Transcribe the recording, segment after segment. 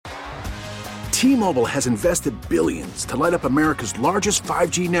T-Mobile has invested billions to light up America's largest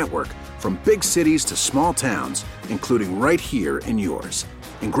 5G network, from big cities to small towns, including right here in yours.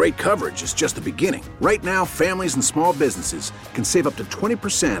 And great coverage is just the beginning. Right now, families and small businesses can save up to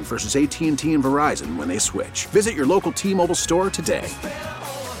 20% versus AT&T and Verizon when they switch. Visit your local T-Mobile store today.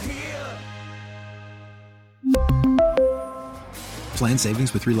 Plan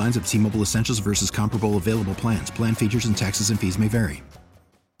savings with 3 lines of T-Mobile Essentials versus comparable available plans. Plan features and taxes and fees may vary.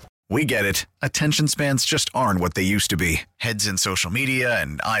 We get it. Attention spans just aren't what they used to be. Heads in social media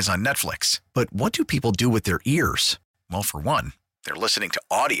and eyes on Netflix. But what do people do with their ears? Well, for one, they're listening to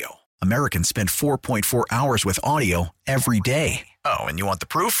audio. Americans spend 4.4 hours with audio every day. Oh, and you want the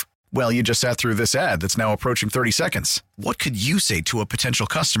proof? Well, you just sat through this ad that's now approaching 30 seconds. What could you say to a potential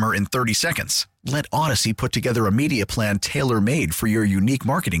customer in 30 seconds? Let Odyssey put together a media plan tailor-made for your unique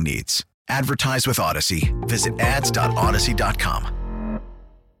marketing needs. Advertise with Odyssey. Visit ads.odyssey.com.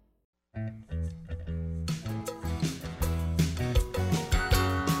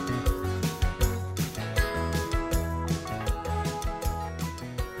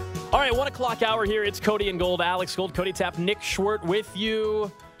 All right, 1 o'clock hour here. It's Cody and Gold. Alex Gold, Cody Tapp, Nick Schwerdt with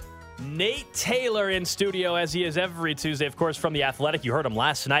you. Nate Taylor in studio, as he is every Tuesday, of course, from The Athletic. You heard him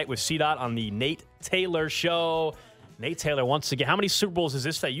last night with CDOT on the Nate Taylor Show. Nate Taylor, once again, how many Super Bowls is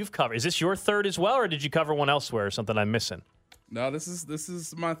this that you've covered? Is this your third as well, or did you cover one elsewhere or something I'm missing? No, this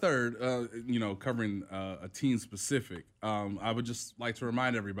is my third, covering a team specific. I would just like to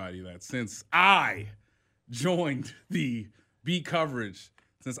remind everybody that since I joined the beat coverage,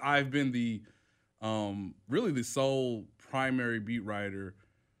 since I've been the really the sole primary beat writer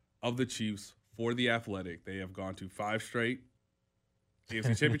of the Chiefs for The Athletic, they have gone to 5 straight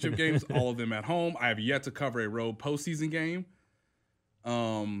AFC Championship games, all of them at home. I have yet to cover a road postseason game.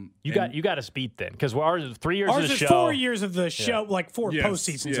 You got us beat then, because ours is 3 years of the show. 4 years of the show, like 4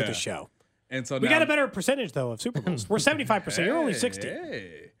 postseasons of the show. And so we got a better percentage though of Super Bowls. We're 75%. You're only 60.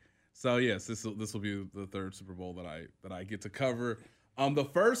 Hey. So yes, this will be the third Super Bowl that I get to cover. The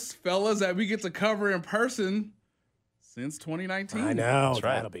first, fellas, that we get to cover in person since 2019. I know. That's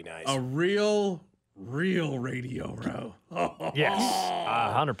right. That'll be nice. A real radio row. Yes,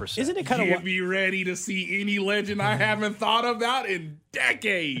 100%. Isn't it kind of Get me ready to see any legend I haven't thought about in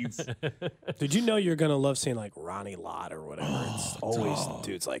decades. Did you know you're going to love seeing like Ronnie Lott or whatever? It's always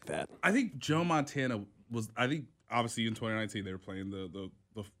dudes like that. I think Joe Montana obviously in 2019 they were playing the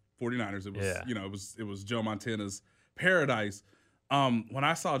 49ers. It was it was Joe Montana's paradise. When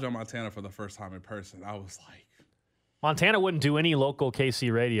I saw Joe Montana for the first time in person, I was like, Montana wouldn't do any local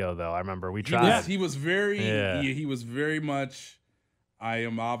KC radio, though. I remember we tried. He was very much, I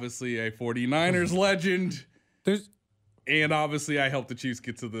am obviously a 49ers legend. And obviously I helped the Chiefs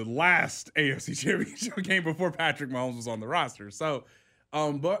get to the last AFC Championship game before Patrick Mahomes was on the roster. So,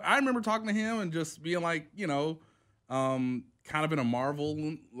 but I remember talking to him and just being like, kind of in a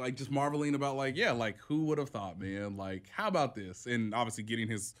marveling about who would have thought, man? Like, how about this? And obviously getting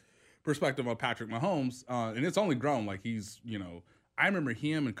his perspective on Patrick Mahomes, and it's only grown. Like I remember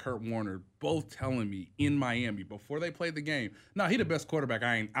him and Kurt Warner both telling me in Miami before they played the game, no, he the best quarterback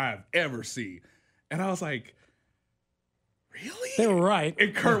I've ever seen. And I was like, really? They were right.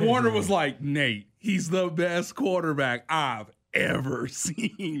 And Kurt Warner was like, Nate, he's the best quarterback I've ever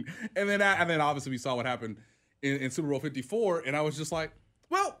seen. And then obviously we saw what happened in Super Bowl 54, and I was just like,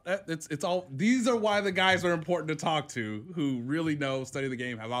 well, it's all. These are why the guys are important to talk to, who really know, study the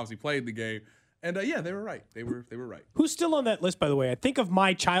game, have obviously played the game, and they were right. They were right. Who's still on that list, by the way? I think of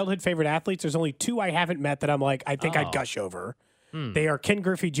my childhood favorite athletes. There's only 2 I haven't met that I'm like, I think I'd gush over. They are Ken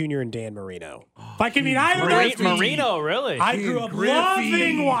Griffey Jr. and Dan Marino. If I can mean either Marino, really? I grew up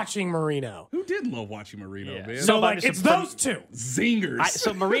loving watching Marino. Who didn't love watching Marino, man? So it's those 2 zingers.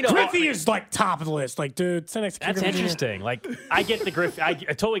 So Marino, Griffey is like top of the list. Like, dude, that's interesting. Like, I get the Griffey. I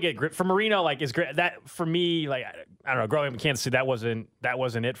totally get Griffey. For Marino, like, is that for me? Like, I don't know. Growing up in Kansas City, that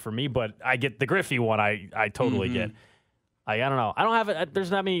wasn't it for me. But I get the Griffey one. I totally get. I don't know. I don't have it. There's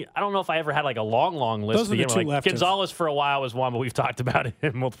not many. I don't know if I ever had like a long list. Those are the 2 left. Gonzalez for a while was one, but we've talked about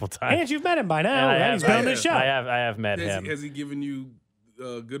it multiple times. And you've met him by now. Right? He's been on this show. I have met him. Has he given you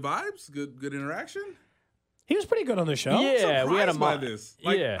good vibes? Good interaction? He was pretty good on the show. Yeah, we had him by this.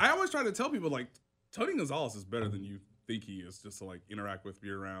 Like, yeah. I always try to tell people, like, Tony Gonzalez is better than you think he is, just to like interact with, be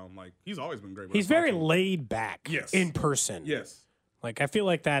around. Like, he's always been great. He's very laid back. Yes. In person. Yes. Like, I feel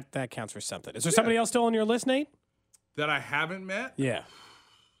like that counts for something. Is there somebody else still on your list, Nate? That I haven't met? Yeah.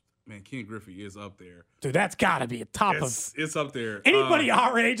 Man, Ken Griffey is up there. Dude, that's got to be a top It's up there. Anybody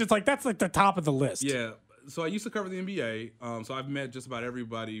our age, it's like that's like the top of the list. Yeah. So I used to cover the NBA. So I've met just about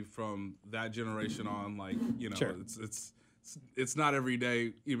everybody from that generation on. Like, Sure. it's it's not every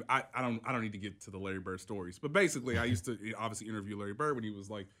day. I don't need to get to the Larry Bird stories, but basically, I used to obviously interview Larry Bird when he was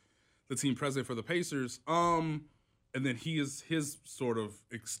like the team president for the Pacers. And then he is his sort of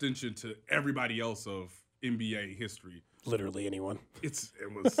extension to everybody else of NBA history. Literally anyone. It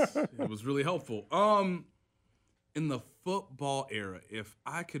was really helpful. In the football era, if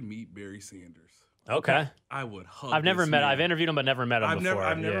I could meet Barry Sanders, okay, I would hug. I've never met. I've interviewed him, but never met him before.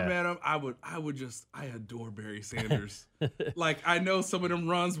 I've never met him. I adore Barry Sanders. Like, I know some of them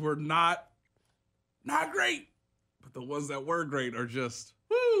runs were not great, but the ones that were great are just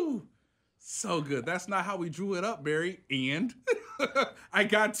woo, so good. That's not how we drew it up, Barry. And I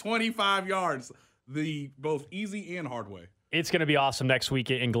got 25 yards, the both easy and hard way. It's going to be awesome next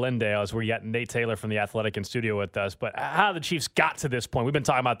week in Glendale as we got Nate Taylor from The Athletic in studio with us. But how the Chiefs got to this point, we've been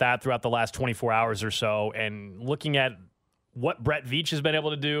talking about that throughout the last 24 hours or so, and looking at what Brett Veach has been able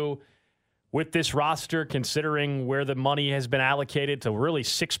to do with this roster, considering where the money has been allocated to really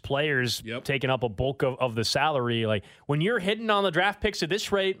 6 players taking up a bulk of the salary. Like, when you're hitting on the draft picks at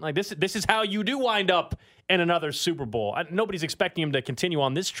this rate, like this is how you do wind up in another Super Bowl. Nobody's expecting him to continue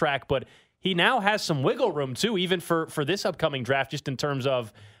on this track, but he now has some wiggle room, too, even for this upcoming draft, just in terms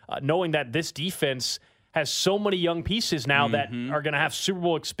of knowing that this defense has so many young pieces now that are going to have Super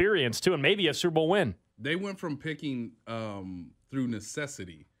Bowl experience, too, and maybe a Super Bowl win. They went from picking through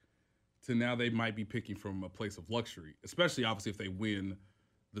necessity to now they might be picking from a place of luxury, especially, obviously, if they win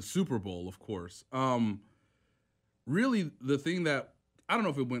the Super Bowl, of course. Really, the thing that I don't know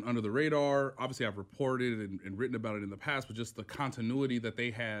if it went under the radar. Obviously, I've reported and written about it in the past, but just the continuity that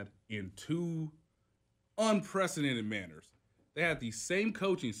they had in 2 unprecedented manners. They had the same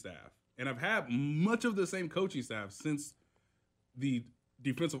coaching staff, and I've had much of the same coaching staff since the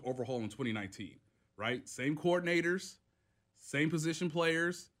defensive overhaul in 2019, right? Same coordinators, same position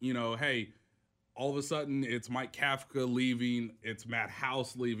players. Hey, all of a sudden it's Mike Kafka leaving, it's Matt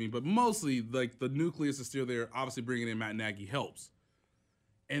House leaving, but mostly like the nucleus is still there. Obviously, bringing in Matt Nagy helps.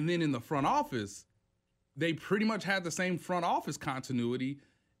 And then in the front office, they pretty much had the same front office continuity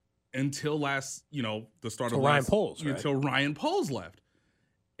until the start of Ryan Poles, right? Until Ryan Poles left.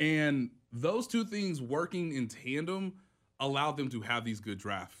 And those 2 things working in tandem allowed them to have these good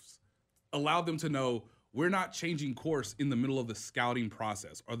drafts, allowed them to know we're not changing course in the middle of the scouting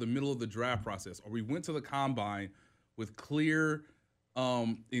process or the middle of the draft process, or we went to the combine with clear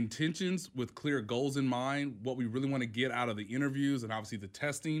intentions, with clear goals in mind, what we really want to get out of the interviews and obviously the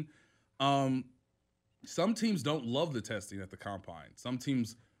testing. Some teams don't love the testing at the combine. Some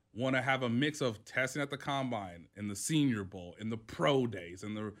teams want to have a mix of testing at the combine and the Senior Bowl and the pro days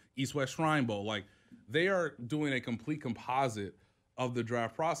and the East-West Shrine Bowl. Like, they are doing a complete composite of the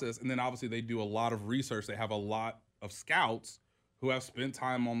draft process. And then obviously they do a lot of research. They have a lot of scouts who have spent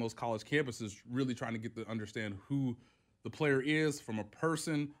time on those college campuses really trying to get to understand who the player is from a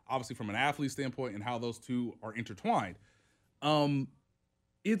person, obviously from an athlete standpoint, and how those 2 are intertwined.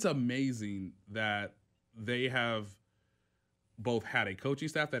 It's amazing that they have both had a coaching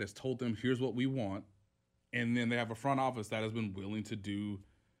staff that has told them, here's what we want, and then they have a front office that has been willing to do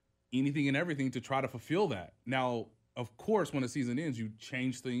anything and everything to try to fulfill that. Now, of course, when the season ends, you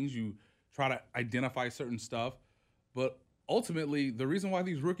change things, you try to identify certain stuff, but ultimately, the reason why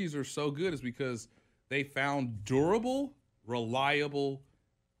these rookies are so good is because they found durable, reliable,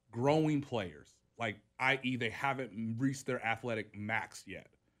 growing players, like, i.e. they haven't reached their athletic max yet.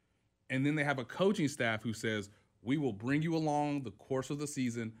 And then they have a coaching staff who says, we will bring you along the course of the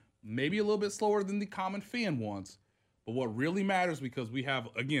season, maybe a little bit slower than the common fan wants, but what really matters, because we have,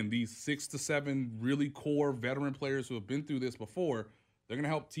 again, these 6 to 7 really core veteran players who have been through this before, they're going to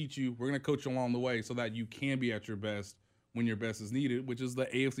help teach you. We're going to coach you along the way so that you can be at your best when your best is needed, which is the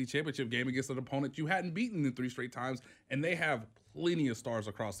AFC Championship game against an opponent you hadn't beaten in 3 straight times, and they have plenty of stars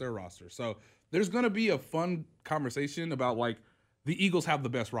across their roster. So there's going to be a fun conversation about, like, the Eagles have the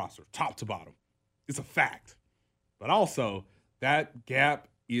best roster, top to bottom. It's a fact. But also, that gap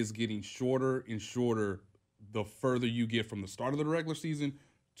is getting shorter and shorter the further you get from the start of the regular season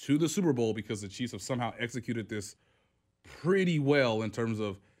to the Super Bowl, because the Chiefs have somehow executed this pretty well in terms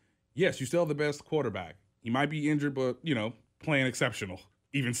of, yes, you still have the best quarterback. He might be injured, but, playing exceptional,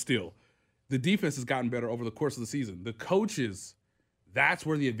 even still. The defense has gotten better over the course of the season. The coaches, that's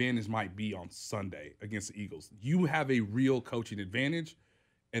where the advantage might be on Sunday against the Eagles. You have a real coaching advantage,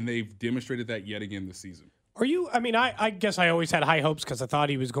 and they've demonstrated that yet again this season. I guess I always had high hopes because I thought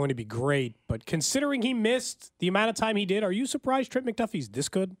he was going to be great, but considering he missed the amount of time he did, are you surprised Trent McDuffie's this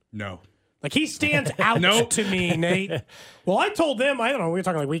good? No. Like, he stands out to me, Nate. Well, I told them, I don't know, we were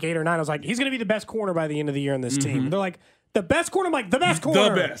talking like week 8 or 9. I was like, he's going to be the best corner by the end of the year on this team. And they're like, The best corner, Mike. The best corner.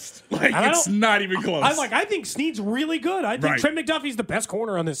 The best. Like, it's not even close. I think Snead's really good. I think Trent McDuffie's the best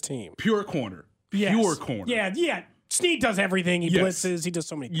corner on this team. Pure corner. Yes. Pure corner. Yeah. Snead does everything. He blitzes. He does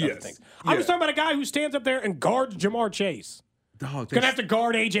so many other things. I was talking about a guy who stands up there and guards Jamar Chase. Gonna have to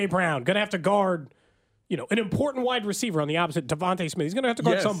guard A.J. Brown. Gonna have to guard, an important wide receiver on the opposite, Devontae Smith. He's gonna have to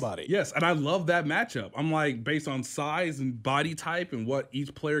guard somebody. Yes, and I love that matchup. I'm like, based on size and body type and what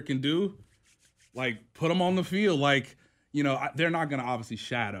each player can do, like, put them on the field. Like, they're not gonna obviously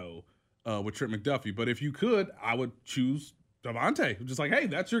shadow with Trent McDuffie, but if you could, I would choose Devontae. Just like, hey,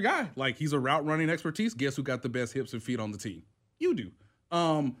 that's your guy. Like, he's a route running expertise. Guess who got the best hips and feet on the team? You do.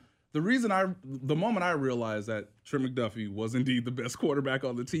 The moment I realized that Trent McDuffie was indeed the best quarterback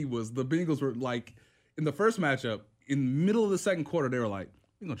on the team was the Bengals were like, in the first matchup, in the middle of the second quarter, they were like,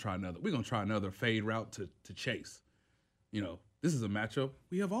 we're gonna try another fade route to Chase. This is a matchup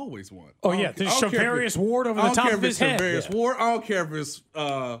we have always won. Oh yeah, there's Shavarius Ward over the top of his head. Shavarius Ward. I don't care if it's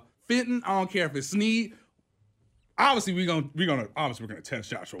Fenton. I don't care if it's Snead. Obviously, we're gonna test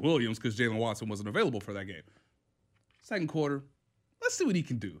Joshua Williams because Jalen Watson wasn't available for that game. Second quarter, let's see what he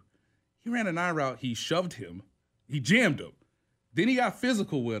can do. He ran a 9 route. He shoved him. He jammed him. Then he got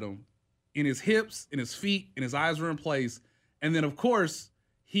physical with him in his hips, in his feet, and his eyes were in place. And then, of course,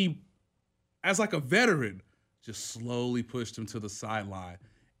 he, as like a veteran, just slowly pushed him to the sideline.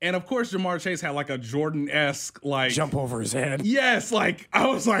 And, of course, Jamar Chase had like a Jordan-esque, like... jump over his head. Yes, like, I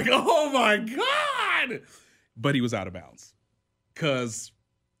was like, oh, my God! But he was out of bounds. Because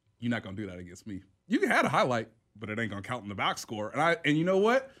you're not going to do that against me. You can have a highlight, but it ain't going to count in the box score. And you know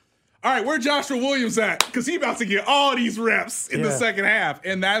what? All right, where Joshua Williams at? Because he about to get all these reps in the second half,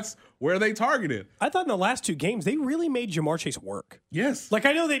 and that's where they targeted. I thought in the last 2 games, they really made Jamar Chase work. Yes. Like,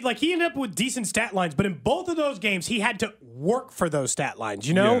 I know he ended up with decent stat lines, but in both of those games, he had to work for those stat lines,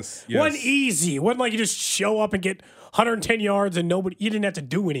 Yes. Wasn't easy. Wasn't like you just show up and get 110 yards and you didn't have to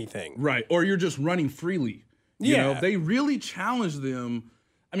do anything. Right, or you're just running freely. You know, they really challenged them.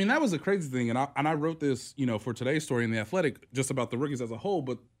 I mean, that was a crazy thing, and I wrote this, for today's story in The Athletic, just about the rookies as a whole,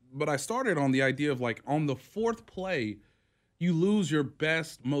 but I started on the idea of, like, on the 4th play, you lose your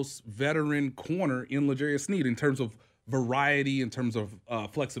best, most veteran corner in L'Jarius Snead in terms of variety, in terms of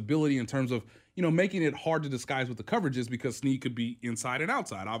flexibility, in terms of, making it hard to disguise with the coverages because Snead could be inside and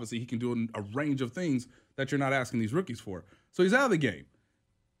outside. Obviously, he can do a range of things that you're not asking these rookies for. So he's out of the game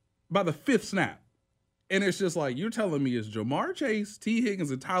by the 5th snap. And it's just like, you're telling me it's Jamar Chase, T.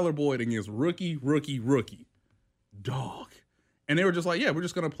 Higgins, and Tyler Boyd against rookie. Dog. And they were just like, yeah, we're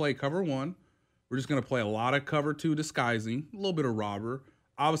just going to play cover 1. We're just going to play a lot of cover 2 disguising, a little bit of robber.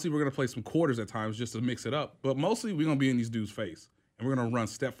 Obviously, we're going to play some quarters at times just to mix it up. But mostly, we're going to be in these dudes' face. And we're going to run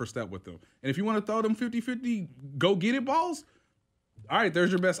step for step with them. And if you want to throw them 50-50 go-get-it balls, all right,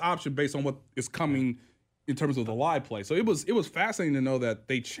 there's your best option based on what is coming in terms of the live play. So it was fascinating to know that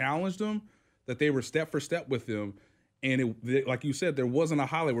they challenged them, that they were step for step with them. And like you said, there wasn't a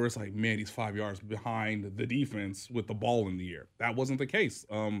highlight where it's like, man, he's 5 yards behind the defense with the ball in the air. That wasn't the case.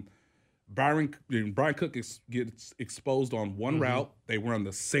 Brian Cook gets exposed on one route. They run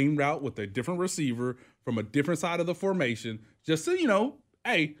the same route with a different receiver from a different side of the formation, just so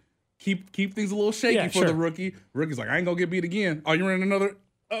hey, keep things a little shaky for the rookie. Rookie's like, I ain't gonna get beat again. Oh, you running another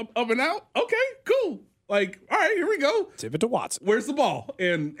up and out? Okay, cool. Like, all right, here we go. Tip it to Watson. Where's the ball?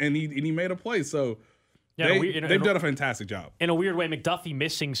 And he made a play. So. Yeah, they've done a fantastic job. In a weird way, McDuffie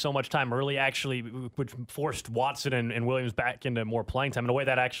missing so much time early actually, which forced Watson and Williams back into more playing time in a way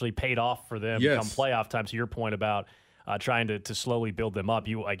that actually paid off for them come playoff time. To your point about trying to slowly build them up,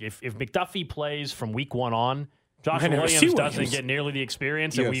 if McDuffie plays from week 1 on, Joshua Williams doesn't get nearly the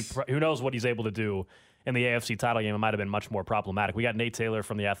experience, and who knows what he's able to do in the AFC title game. It might have been much more problematic. We got Nate Taylor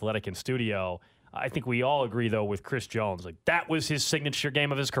from The Athletic in studio. I think we all agree, though, with Chris Jones. Like, that was his signature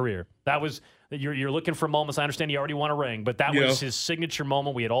game of his career. That was you're looking for moments. I understand he already won a ring, but that was his signature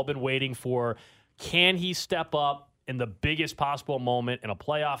moment we had all been waiting for. Can he step up in the biggest possible moment in a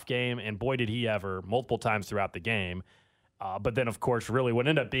playoff game? And boy, did he ever, multiple times throughout the game. But then, of course, really what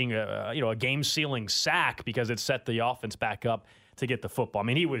ended up being a game-sealing sack because it set the offense back up to get the football. I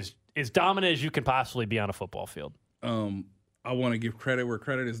mean, he was as dominant as you can possibly be on a football field. I want to give credit where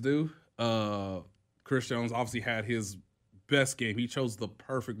credit is due. Chris Jones obviously had his best game. He chose the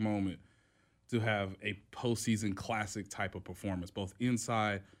perfect moment to have a postseason classic type of performance, both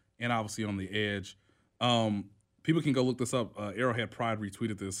inside and obviously on the edge. People can go look this up. Arrowhead Pride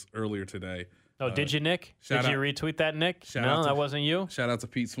retweeted this earlier today. Oh, did you, Nick? Did you retweet that, Nick? No, that wasn't you? Shout out to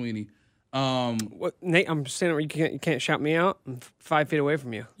Pete Sweeney. What, Nate, I'm standing where you can't shout me out. I'm 5 feet away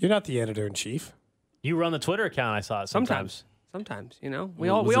from you. You're not the editor-in-chief. You run the Twitter account, I saw it sometimes. Sometimes, we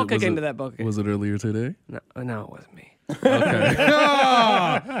all could get into that bucket. Was it earlier today? No, it wasn't me. Okay.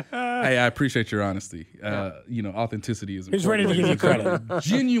 Hey, I appreciate your honesty. Authenticity is important. He's ready to give you credit.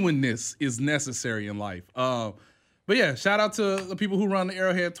 Genuineness is necessary in life. But yeah, shout out to the people who run the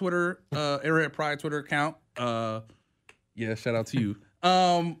Arrowhead Pride Twitter account. Yeah, shout out to you.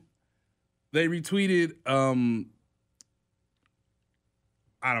 They retweeted,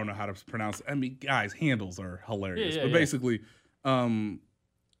 I don't know how to pronounce it. I mean, guys, handles are hilarious. But basically,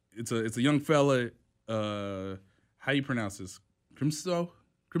 it's a young fella. How you pronounce this? Crimso?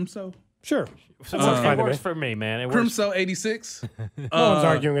 Sure. It works for me, man. Crimso 86. No one's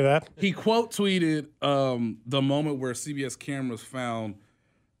arguing with that. He quote tweeted the moment where CBS cameras found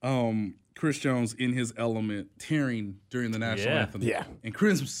Chris Jones in his element tearing during the national anthem. Yeah. And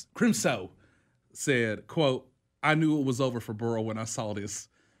Crimso said, quote, "I knew it was over for Burrow when I saw this.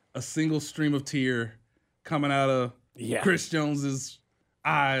 A single stream of tear coming out of Chris Jones's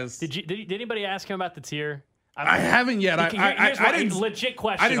eyes." Did anybody ask him about the tear? I haven't yet. I didn't. Legit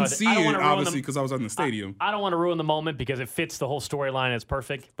question. I didn't see it obviously because I was in the stadium. I don't want to ruin the moment because it fits the whole storyline. It's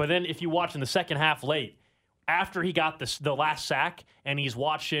perfect. But then if you watch in the second half late, after he got the last sack and he's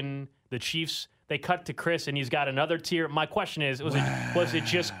watching the Chiefs, they cut to Chris and he's got another tear. My question is, was it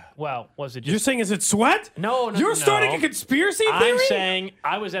just? You're saying is it sweat? No. You're starting a conspiracy theory? I'm saying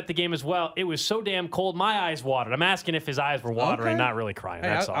I was at the game as well. It was so damn cold, my eyes watered. I'm asking if his eyes were watering, not really crying.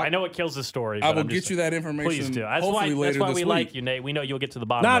 That's all. I know it kills the story. I will get you that information. Please do. That's why we like you, Nate. We know you'll get to the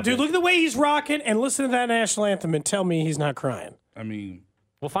bottom. Nah, dude, look at the way he's rocking and listen to that national anthem and tell me he's not crying. I mean,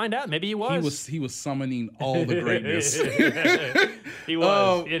 we'll find out. Maybe he was. He was summoning all the greatness. He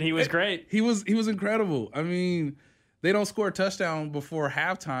was, and he was great. He was incredible. I mean, they don't score a touchdown before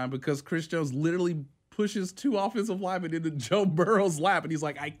halftime because Chris Jones literally pushes two offensive linemen into Joe Burrow's lap, and he's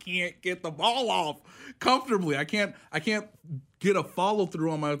like, "I can't get the ball off comfortably. I can't get a follow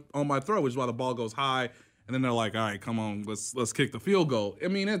through on my throw," which is why the ball goes high. And then they're like, "All right, come on, let's kick the field goal." I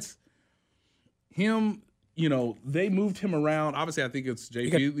mean, it's him. You know, they moved him around. Obviously, I think it's Jay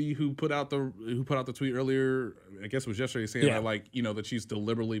Feely who put out the tweet earlier. I guess it was yesterday saying that the Chiefs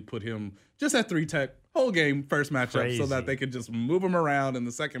deliberately put him just at 3-tech whole game first matchup so that they could just move him around in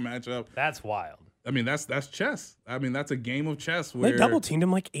the second matchup. That's wild. I mean, that's chess. I mean, that's a game of chess where they double teamed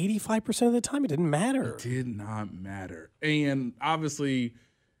him like 85% of the time. It didn't matter. It did not matter. And obviously,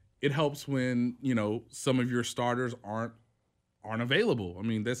 it helps when, some of your starters aren't available. I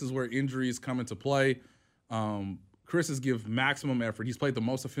mean, this is where injuries come into play. Chris has given maximum effort. He's played the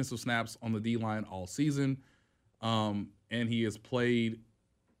most offensive snaps on the D-line all season, and he has played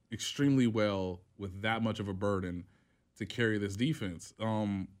extremely well with that much of a burden to carry this defense.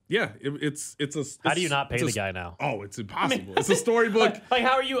 It's how do you not pay the guy now? Oh, it's impossible. It's a storybook. Like,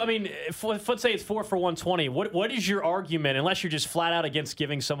 how are you? I mean, let's say it's 4 for 120. What is your argument? Unless you're just flat out against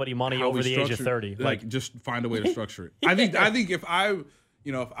giving somebody money over the age of 30, like just find a way to structure it. I think if I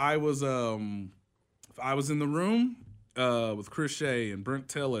was in the room with Chris Shea and Brent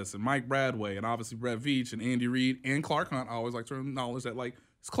Tillis and Mike Bradway and obviously Brett Veach and Andy Reid and Clark Hunt, I always like to acknowledge that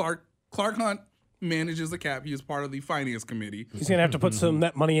it's Clark Hunt manages the cap. He is part of the finance committee. He's gonna have to put some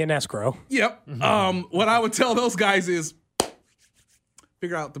that money in escrow. Yep. What I would tell those guys is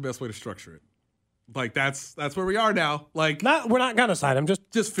figure out the best way to structure it. Like that's where we are now. Like we're not gonna sign him.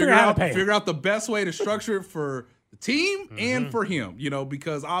 Just figure out the best way to structure it for the team and for him.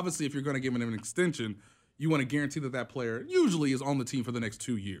 Because obviously if you're going to give him an extension, you want to guarantee that player usually is on the team for the next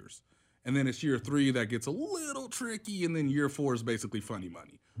 2 years. And then it's year 3 that gets a little tricky, and then year 4 is basically funny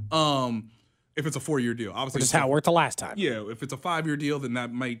money. If it's a 4-year deal. Obviously, which is how it worked the last time. Yeah, if it's a 5-year deal, then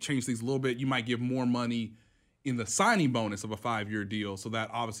that might change things a little bit. You might give more money in the signing bonus of a 5-year deal, so that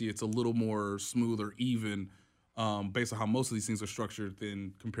obviously it's a little more smooth or even based on how most of these things are structured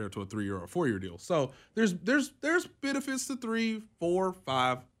than compared to a 3-year or a 4-year deal. So there's benefits to 3, 4,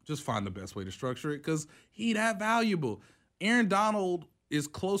 5. Just find the best way to structure it because he that valuable. Aaron Donald is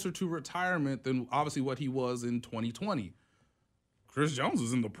closer to retirement than obviously what he was in 2020. Chris Jones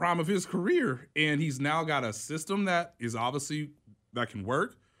is in the prime of his career, and he's now got a system that can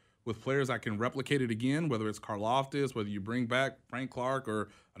work with players that can replicate it again, whether it's Karlaftis, whether you bring back Frank Clark or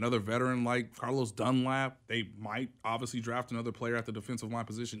another veteran like Carlos Dunlap. They might obviously draft another player at the defensive line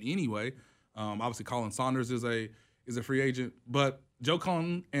position anyway. Obviously, Colin Saunders is a free agent, but Joe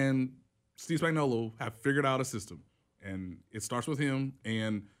Cullen and Steve Spagnuolo have figured out a system, and it starts with him,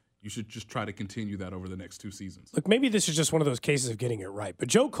 and you should just try to continue that over the next 2 seasons. Look, maybe this is just one of those cases of getting it right, but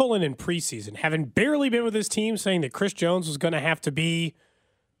Joe Cullen in preseason, having barely been with his team, saying that Chris Jones was going to have to be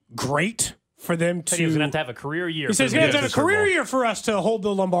great for them to... He was going to have a career year. He says he's going to have a career year for us to hold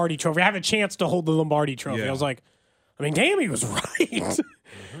the Lombardi Trophy, have a chance to hold the Lombardi Trophy. Yeah. I was like, I mean, damn, he was right.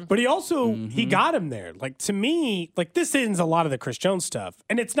 But he also, he got him there. Like, to me, like, this ends a lot of the Chris Jones stuff.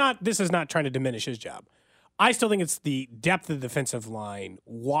 And this is not trying to diminish his job. I still think it's the depth of the defensive line,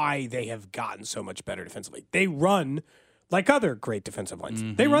 why they have gotten so much better defensively. They run like other great defensive lines.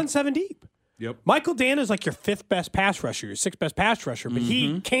 They run 7 deep. Yep. Michael Dan is like your 5th best pass rusher, your 6th best pass rusher, but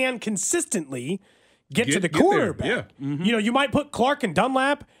he can consistently get to the quarterback. Yeah. You know, you might put Clark and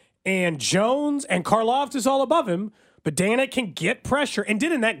Dunlap and Jones and Karloff is all above him, but Dana can get pressure and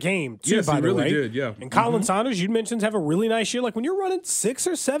did in that game too, Yes, by he the really way. did, yeah. And Colin Saunders, you mentioned, have a really nice year. Like when you're running 6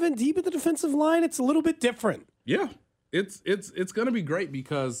 or 7 deep at the defensive line, it's a little bit different. Yeah. It's going to be great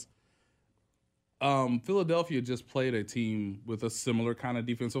because Philadelphia just played a team with a similar kind of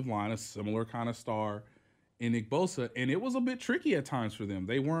defensive line, a similar kind of star in Nick Bosa, and it was a bit tricky at times for them.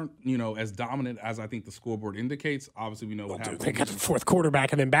 They weren't, as dominant as I think the scoreboard indicates. Obviously, we know what happened. They got the 4th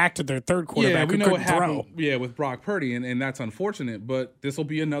quarterback and then back to their 3rd quarterback. Yeah, we know what happened. Throw. Yeah, with Brock Purdy, and that's unfortunate. But this will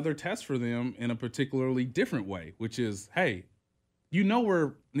be another test for them in a particularly different way, which is, hey, you know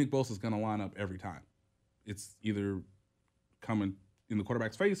where Nick Bosa is going to line up every time. It's either coming in the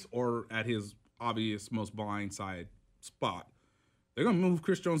quarterback's face or at his obvious most blind side spot. They're going to move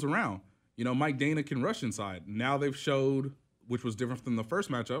Chris Jones around. Mike Dana can rush inside. Now they've showed, which was different from the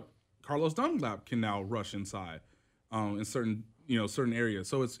first matchup, Carlos Dunlap can now rush inside in certain areas.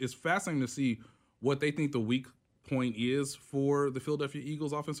 So it's fascinating to see what they think the weak point is for the Philadelphia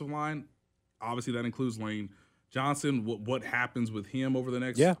Eagles offensive line. Obviously, that includes Lane Johnson. What happens with him over the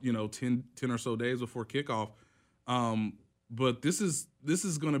next 10 or so days before kickoff. But this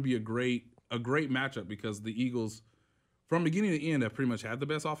is going to be a great matchup because the Eagles, from beginning to end, have pretty much had the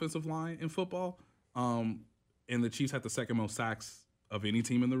best offensive line in football. And the Chiefs had the 2nd most sacks of any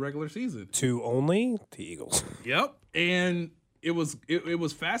team in the regular season. 2 only? The Eagles. Yep. And it was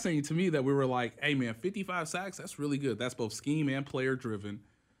fascinating to me that we were like, hey, man, 55 sacks, that's really good. That's both scheme and player driven.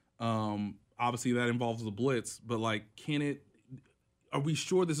 Obviously, that involves the blitz. But, are we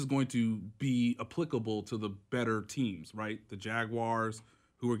sure this is going to be applicable to the better teams, right? The Jaguars,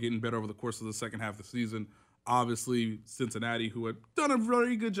 who are getting better over the course of the second half of the season. Obviously, Cincinnati, who had done a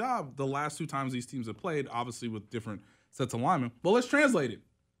very good job the last 2 times these teams have played, obviously with different sets of linemen. Well, let's translate it.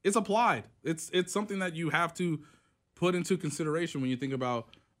 It's applied. It's something that you have to put into consideration when you think about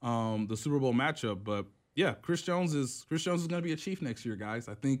the Super Bowl matchup. But yeah, Chris Jones is going to be a Chief next year, guys.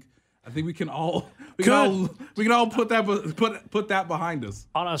 I think we can all put that behind us.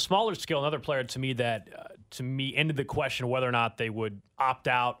 On a smaller scale, another player to me that ended the question whether or not they would opt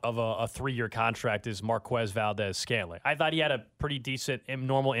out of a 3-year contract is Marquez Valdez-Scantling. I thought he had a pretty decent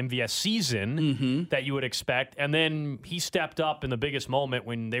normal MVS season that you would expect, and then he stepped up in the biggest moment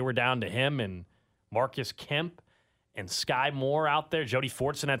when they were down to him and Marcus Kemp and Sky Moore out there. Jody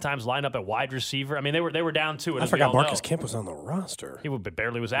Fortson at times lined up at wide receiver. I mean, they were down to it. I forgot Marcus Kemp was on the roster. He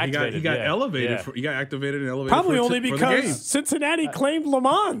barely was activated. He got elevated. He got activated and elevated. Probably only because Cincinnati claimed Le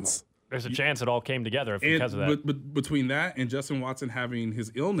Mans. There's a chance it all came together because of that. But between that and Justin Watson having his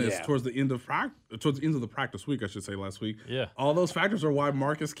illness towards the end of the practice week, I should say last week. Yeah, all those factors are why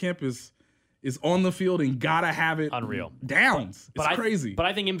Marcus Kemp is on the field and gotta have it unreal downs. It's crazy. But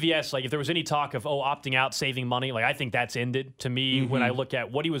I think MVS, if there was any talk of opting out, saving money, I think that's ended to me when I look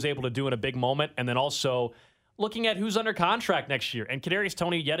at what he was able to do in a big moment, and then also looking at who's under contract next year. And Kadarius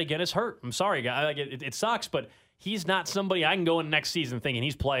Toney yet again is hurt. I'm sorry, guy. It sucks, but he's not somebody I can go in next season thinking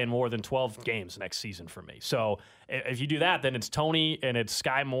he's playing more than 12 games next season for me. So if you do that, then it's Toney and it's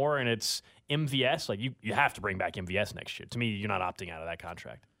Sky Moore and it's MVS. You have to bring back MVS next year. To me, you're not opting out of that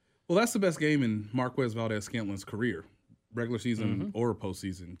contract. Well, that's the best game in Marquez Valdez-Scantling's career, regular season or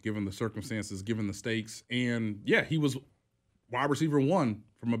postseason, given the circumstances, given the stakes. And, yeah, he was wide receiver 1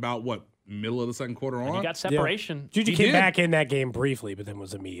 from about, middle of the second quarter on? And he got separation. Yeah. Juju came back in that game briefly, but then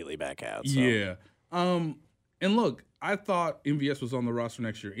was immediately back out. So. Yeah. And, look, I thought MVS was on the roster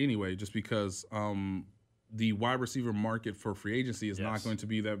next year anyway, just because the wide receiver market for free agency is not going to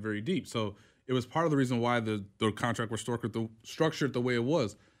be that very deep. So it was part of the reason why the contract was structured the way it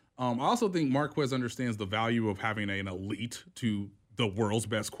was. I also think Marquez understands the value of having an elite to the world's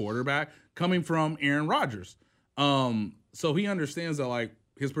best quarterback coming from Aaron Rodgers. So he understands that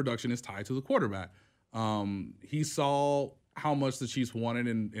his production is tied to the quarterback. He saw how much the Chiefs wanted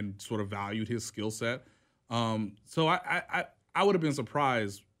and sort of valued his skill set. So I would have been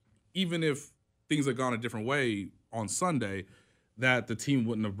surprised, even if things had gone a different way on Sunday, that the team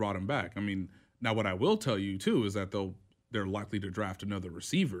wouldn't have brought him back. I mean, now what I will tell you too is that they're likely to draft another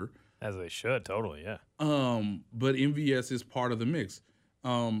receiver. As they should, totally, yeah. But MVS is part of the mix.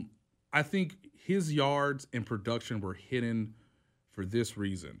 I think his yards and production were hidden for this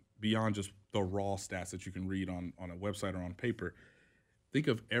reason, beyond just the raw stats that you can read on a website or on paper. Think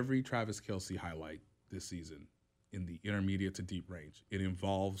of every Travis Kelce highlight this season in the intermediate to deep range. It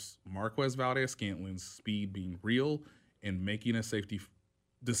involves Marquez Valdes-Scantling's speed being real and making a safety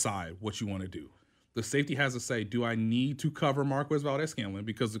decide what you want to do. The safety has to say, do I need to cover Marquez Valdes-Scantling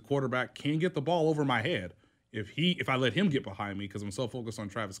because the quarterback can get the ball over my head if I let him get behind me because I'm so focused on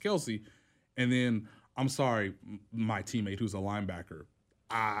Travis Kelce. And then, I'm sorry, my teammate who's a linebacker,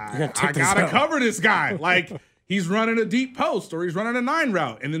 I got to cover this guy. Like, he's running a deep post or he's running a 9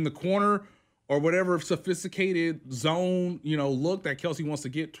 route. And then the corner or whatever sophisticated zone, look that Kelce wants to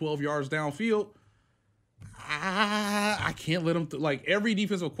get 12 yards downfield, I can't let him. Like, every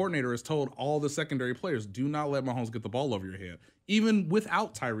defensive coordinator has told all the secondary players, do not let Mahomes get the ball over your head, even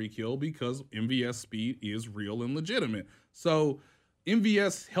without Tyreek Hill, because MVS speed is real and legitimate. So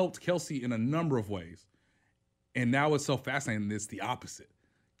MVS helped Kelce in a number of ways. And now it's so fascinating. It's the opposite.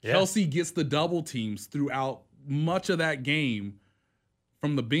 Yeah. Kelce gets the double teams throughout much of that game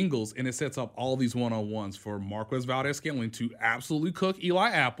from the Bengals, and it sets up all these one-on-ones for Marquez Valdes-Scantling to absolutely cook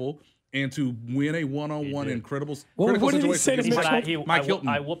Eli Apple and to win a one-on-one critical situation. Did he say to Mike Hilton?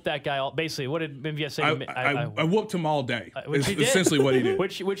 I whooped that guy all. Basically, what did MVS say? I whooped him all day. Which he did. Essentially what he did.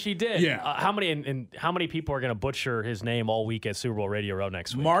 Which he did. Yeah. How many people are going to butcher his name all week at Super Bowl Radio Row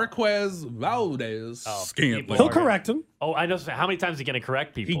next week? Marquez Valdes-Scantling. He'll correct him. Oh, I know. How many times is he going to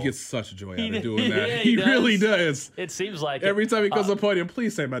correct people? He gets such joy out of doing that. He really does. It seems like every time he comes up on him,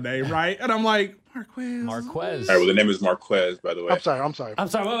 please say my name right, and I'm like, Marquez. All right, well, the name is Marquez, by the way. I'm sorry.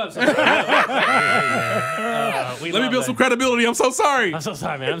 Let me build some credibility. I'm so sorry. I'm so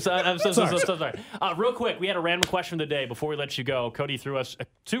sorry, man. I'm so sorry. Real quick, we had a random question of the day before we let you go. Cody threw us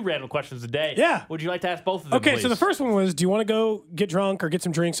 2 random questions a day. Yeah. Would you like to ask both of them, Okay, please? so the first one was, do you want to go get drunk or get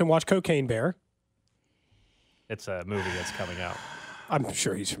some drinks and watch Cocaine Bear? It's a movie that's coming out. I'm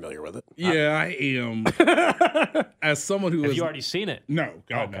sure he's familiar with it. Yeah, I am. As someone who have you already seen it? No,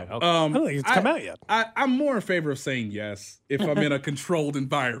 God, no. I don't think it's come out yet. I'm more in favor of saying yes if I'm in a controlled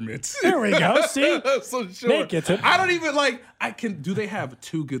environment. There we go. See, so sure. Nate gets it. I don't even do they have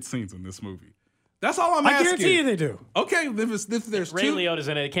 2 good scenes in this movie? That's all I'm asking. I guarantee you they do. Okay, if there's Ray 2. Liotta's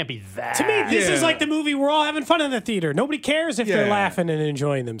in it. It can't be that. To me, this is like the movie we're all having fun in the theater. Nobody cares if they're laughing and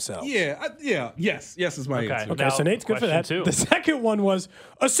enjoying themselves. Yes is my answer. Okay, so Nate's good for that. 2. The second one was,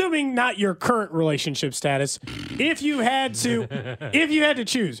 assuming not your current relationship status, if you had to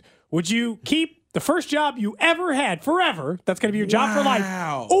choose, would you keep the first job you ever had forever, that's going to be your job for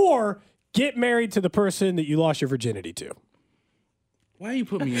life, or get married to the person that you lost your virginity to? Why you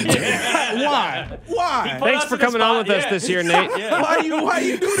put me in there? Why? Thanks for coming on with us this year, Nate. Why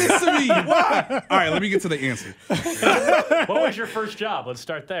you do this to me? Why? All right, let me get to the answer. What was your first job? Let's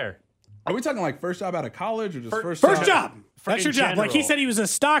start there. Are we talking like first job out of college or just first job? That's your job. Like he said, he was a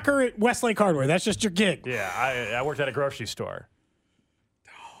stalker at Westlake Hardware. That's just your gig. Yeah, I worked at a grocery store.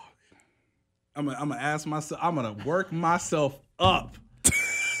 I'm gonna ask myself. I'm gonna work myself up.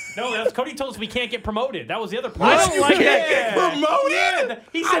 No, that's Cody told us we can't get promoted. That was the other part. I don't like that. Get promoted? Yeah,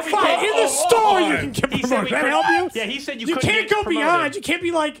 he said we can't. In the store, you can get promoted. Can that help you? Yeah, he said you can't go beyond. You can't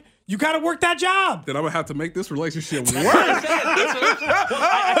be like, you got to work that job. Then I'm going to have to make this relationship work.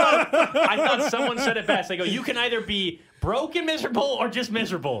 I thought someone said it best. They go, you can either be broke and miserable or just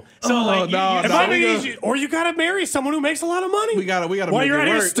miserable. So or you got to marry someone who makes a lot of money. We got to make it work. We got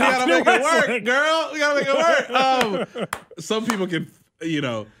to make it work, girl. We got to make it work. Some people can,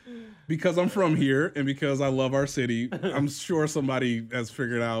 because I'm from here and because I love our city, I'm sure somebody has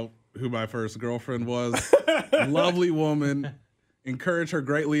figured out who my first girlfriend was. Lovely woman. Encouraged her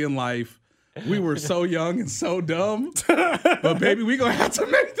greatly in life. We were so young and so dumb, but baby, we gonna have to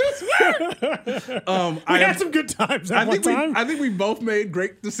make this work. We had some good times. I think we both made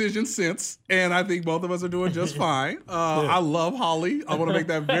great decisions since, and I think both of us are doing just fine. I love Holly. I want to make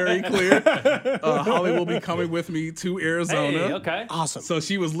that very clear. Holly will be coming with me to Arizona. Hey, okay, awesome. So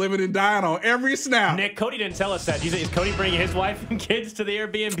she was living and dying on every snap. Nick, Cody didn't tell us that. Is Cody bringing his wife and kids to the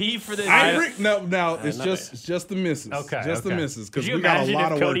Airbnb for the? No, it's just the missus. Okay, just the missus because we got a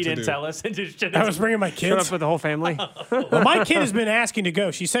lot of work to do. Cody didn't tell us. I was bringing my kids. Showed up with the whole family. Well, my kid has been asking to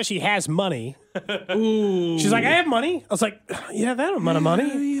go. She says she has money. Ooh. She's like, I have money. I was like, you have that amount of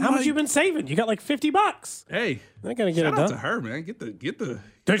money? How much you been saving? You got like $50. Hey, I gotta get it shout done. out to her, man. Get the.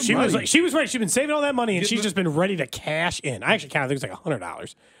 Dude, she was right. She's been saving all that money, and she's just been ready to cash in. I actually counted. I think it was like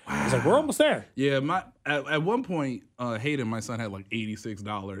 $100. I was like, we're almost there. Yeah, at one point, Hayden, my son, had like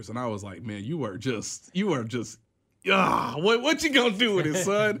 $86, and I was like, man, you are just. What you gonna do with it,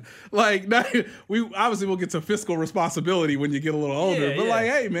 son? Like, we'll get to fiscal responsibility when you get a little older. But like,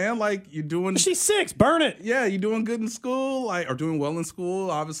 hey, man, like you're doing. She's 6. Burn it. Yeah, you're doing good in school, or doing well in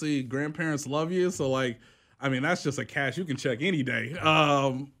school. Obviously, grandparents love you, so like, I mean, that's just a cash you can check any day.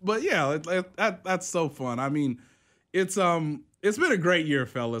 But yeah, that's so fun. I mean, it's been a great year,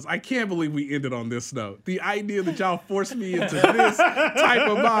 fellas. I can't believe we ended on this note. The idea that y'all forced me into this type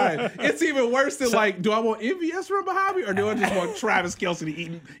of mind. It's even worse than do I want MVS run behind me or do I just want Travis Kelce to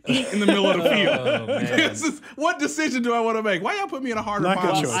eat in the middle of the field? What decision do I want to make? Why y'all put me in a harder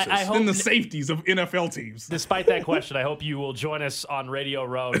bind than the safeties of NFL teams? Despite that question, I hope you will join us on Radio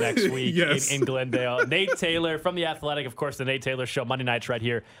Row next week in Glendale. Nate Taylor from The Athletic, of course, the Nate Taylor Show, Monday nights right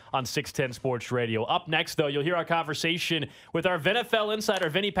here on 610 Sports Radio. Up next, though, you'll hear our conversation with our NFL insider,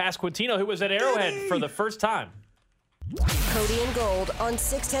 Vinny Pasquantino, who was at Arrowhead for the first time. Cody and Gold on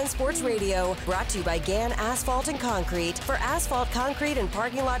 610 Sports Radio, brought to you by Gann Asphalt and Concrete. For asphalt, concrete, and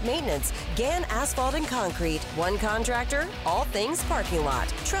parking lot maintenance, Gann Asphalt and Concrete. One contractor, all things parking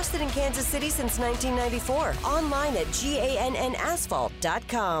lot. Trusted in Kansas City since 1994. Online at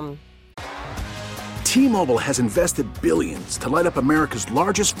GANNasphalt.com. T-Mobile has invested billions to light up America's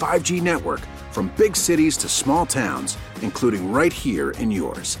largest 5G network, from big cities to small towns, including right here in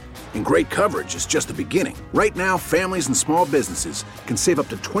yours. And great coverage is just the beginning. Right now, families and small businesses can save up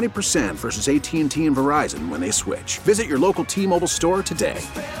to 20% versus AT&T and Verizon when they switch. Visit your local T-Mobile store today.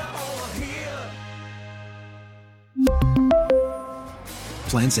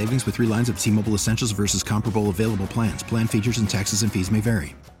 Plan savings with 3 lines of T-Mobile Essentials versus comparable available plans. Plan features and taxes and fees may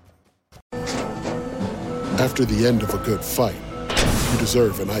vary. After the end of a good fight, you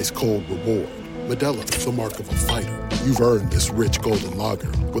deserve an ice-cold reward. Modelo is the mark of a fighter. You've earned this rich golden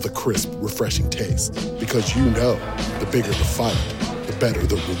lager with a crisp, refreshing taste. Because you know, the bigger the fight, the better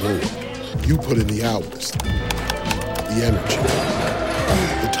the reward. You put in the hours, the energy,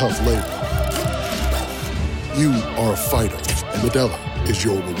 the tough labor. You are a fighter, and Modelo is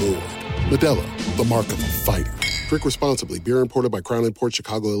your reward. Modelo, the mark of a fighter. Drink responsibly. Beer imported by Crown Imports,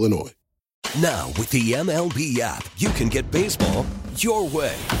 Chicago, Illinois. Now, with the MLB app, you can get baseball your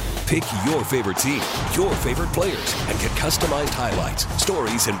way. Pick your favorite team, your favorite players, and get customized highlights,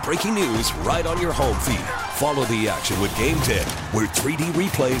 stories, and breaking news right on your home feed. Follow the action with Game 10, where 3D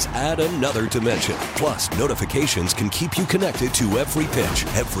replays add another dimension. Plus, notifications can keep you connected to every pitch,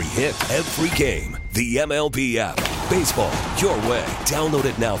 every hit, every game. The MLB app. Baseball your way. Download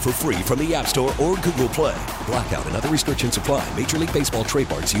it now for free from the App Store or Google Play. Blackout and other restrictions apply. Major League Baseball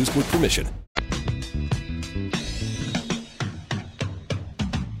trademarks used with permission.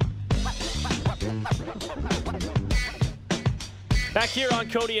 Back here on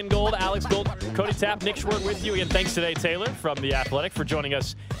Cody and Gold, Alex Gold, Cody Tapp, Nick Schwert with you again. Thanks today, Taylor from The Athletic, for joining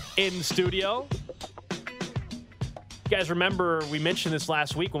us in studio. You guys remember we mentioned this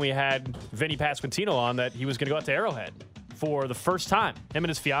last week when we had Vinny Pasquantino on that he was going to go out to Arrowhead for the first time. Him and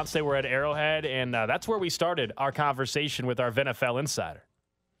his fiance were at Arrowhead, and that's where we started our conversation with our VNFL insider.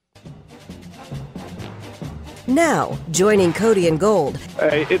 Now, joining Cody and Gold.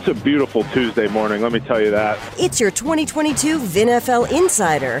 Hey, it's a beautiful Tuesday morning, let me tell you that. It's your 2022 VNFL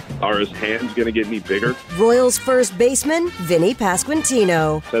Insider. Are his hands going to get any bigger? Royals first baseman, Vinny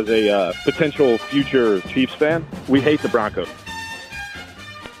Pasquantino. As a potential future Chiefs fan, we hate the Broncos.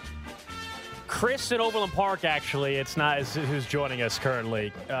 Chris in Overland Park, actually, it's not who's joining us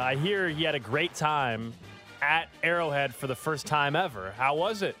currently. I hear he had a great time at Arrowhead for the first time ever. How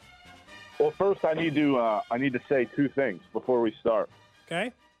was it? Well, first I need to say 2 things before we start.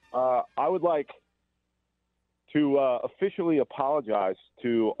 Okay. I would like to officially apologize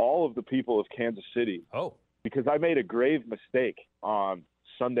to all of the people of Kansas City. Oh. Because I made a grave mistake on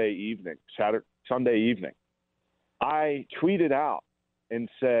Sunday evening. I tweeted out and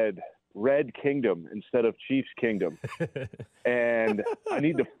said Red Kingdom instead of Chiefs Kingdom. And I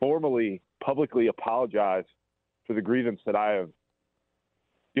need to formally, publicly apologize for the grievance that I have,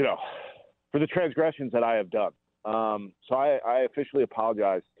 for the transgressions that I have done. So I officially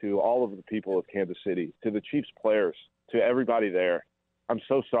apologize to all of the people of Kansas City, to the Chiefs players, to everybody there. I'm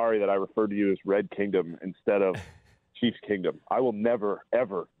so sorry that I referred to you as Red Kingdom instead of Chiefs Kingdom. I will never,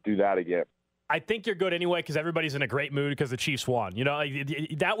 ever do that again. I think you're good anyway because everybody's in a great mood because the Chiefs won.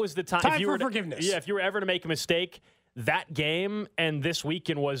 That was the time. For forgiveness. Yeah, if you were ever to make a mistake, that game and this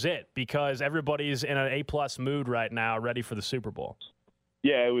weekend was it because everybody's in an A-plus mood right now, ready for the Super Bowl.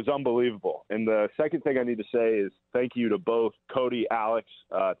 Yeah, it was unbelievable. And the second thing I need to say is thank you to both Cody, Alex,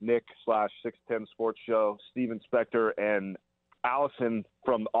 Nick /610 Sports Show, Steven Spector, and Allison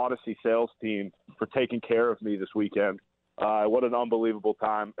from the Odyssey sales team for taking care of me this weekend. What an unbelievable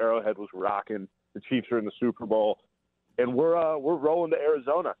time. Arrowhead was rocking. The Chiefs are in the Super Bowl. And we're rolling to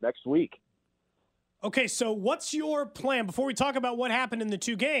Arizona next week. Okay, so what's your plan? Before we talk about what happened in the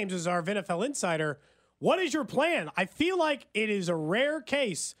 2 games as our VNFL insider, what is your plan? I feel like it is a rare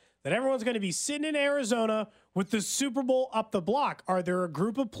case that everyone's going to be sitting in Arizona With the Super Bowl up the block, are there a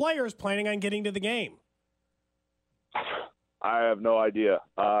group of players planning on getting to the game? I have no idea.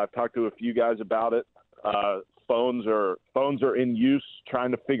 I've talked to a few guys about it. Phones are in use,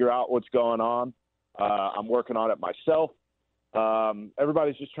 trying to figure out what's going on. I'm working on it myself.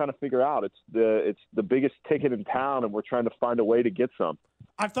 Everybody's just trying to figure out. It's the biggest ticket in town, and we're trying to find a way to get some.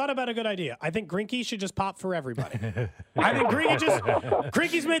 I've thought about a good idea. I think Greinke should just pop for everybody. I think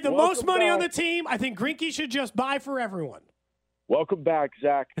Greinke's made the most money on the team. I think Greinke should just buy for everyone. Welcome back,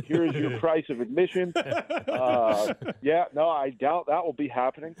 Zach. Here is your price of admission. I doubt that will be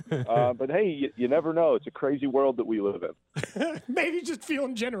happening. But hey, you never know. It's a crazy world that we live in. Maybe he's just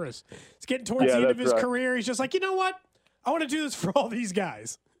feeling generous. It's getting towards the end of his career. He's just like, you know what? I want to do this for all these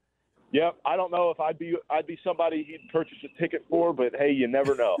guys. Yep, I don't know if I'd be somebody he'd purchase a ticket for, but hey, you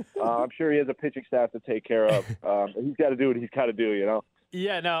never know. I'm sure he has a pitching staff to take care of. He's got to do what he's got to do, you know.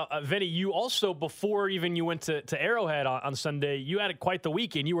 Yeah. Now, Vinny, you also, before even you went to Arrowhead on Sunday, you had quite the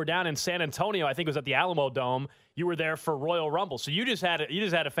weekend. You were down in San Antonio. I think it was at the Alamo Dome. You were there for Royal Rumble, so you just had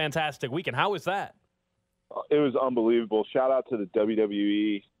a fantastic weekend. How was that? It was unbelievable. Shout out to the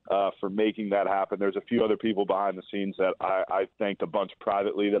WWE for making that happen. There's a few other people behind the scenes that I thanked a bunch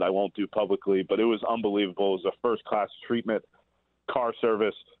privately that I won't do publicly, but it was unbelievable. It was a first-class treatment, car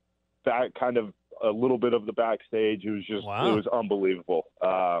service, that kind of a little bit of the backstage. It was just It was unbelievable.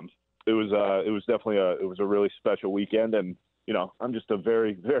 It was definitely a really special weekend, and you know, I'm just a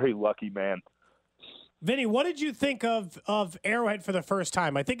very, very lucky man. Vinny, what did you think of Arrowhead for the first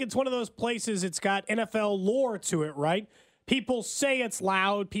time? I think it's one of those places, it's got NFL lore to it, right? People say it's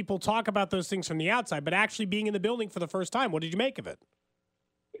loud. People talk about those things from the outside, but actually being in the building for the first time, what did you make of it?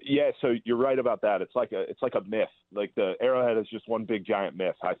 Yeah, so you're right about that. It's like a myth. Like the Arrowhead is just one big giant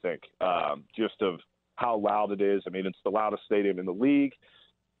myth, I think, just of how loud it is. I mean, it's the loudest stadium in the league,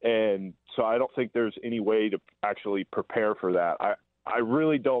 and so I don't think there's any way to actually prepare for that. I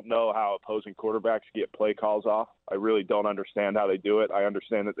really don't know how opposing quarterbacks get play calls off. I really don't understand how they do it. I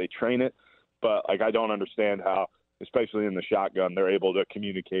understand that they train it, but like I don't understand how, especially in the shotgun, they're able to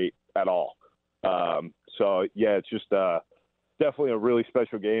communicate at all. So yeah, it's just definitely a really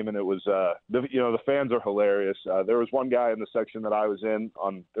special game, and it was the fans are hilarious. There was one guy in the section that I was in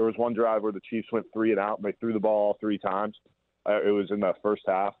there was one drive where the Chiefs went 3 and out, and they threw the ball all 3 times. It was in the first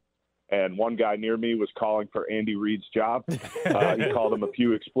half. And one guy near me was calling for Andy Reid's job. He called him a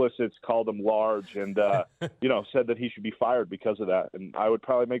few explicits, called him large, and said that he should be fired because of that. And I would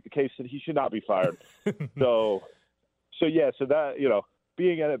probably make the case that he should not be fired. So that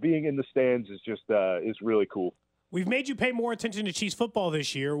being in the stands is just is really cool. We've made you pay more attention to Chiefs football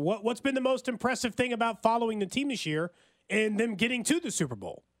this year. What's been the most impressive thing about following the team this year and them getting to the Super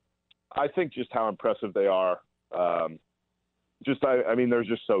Bowl? I think just how impressive they are. They're just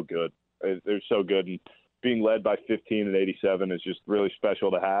so good. They're so good, and being led by 15 and 87 is just really special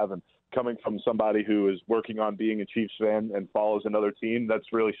to have. And coming from somebody who is working on being a Chiefs fan and follows another team, that's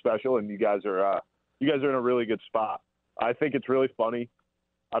really special. And you guys are in a really good spot. I think it's really funny.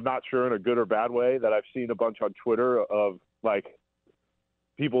 I'm not sure in a good or bad way that I've seen a bunch on Twitter of like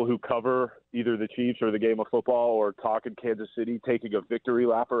people who cover either the Chiefs or the game of football or talk in Kansas City taking a victory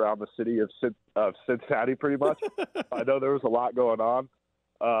lap around the city of Cincinnati pretty much. I know there was a lot going on.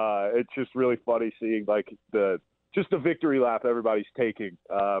 It's just really funny seeing like the victory lap everybody's taking.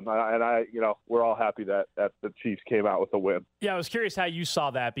 We're all happy that the Chiefs came out with a win. Yeah, I was curious how you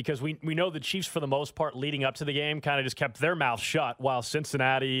saw that because we know the Chiefs, for the most part, leading up to the game, kind of just kept their mouth shut while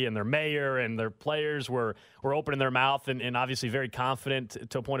Cincinnati and their mayor and their players were opening their mouth and obviously very confident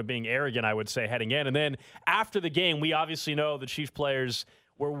to a point of being arrogant, I would say, heading in. And then after the game, we obviously know the Chiefs players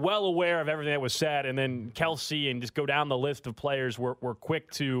were well aware of everything that was said, and then Kelsey and just go down the list of players were quick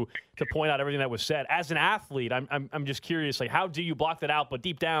to point out everything that was said. As an athlete, I'm just curious, like, how do you block that out? But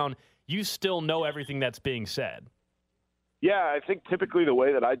deep down, you still know everything that's being said. Yeah, I think typically the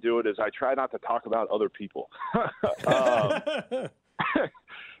way that I do it is I try not to talk about other people.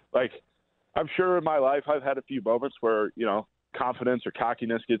 Like, I'm sure in my life I've had a few moments where, confidence or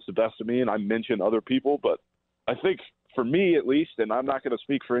cockiness gets the best of me and I mention other people, but I think for me at least, and I'm not going to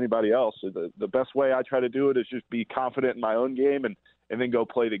speak for anybody else, the best way I try to do it is just be confident in my own game and then go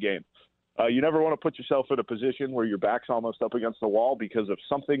play the game. You never want to put yourself in a position where your back's almost up against the wall because of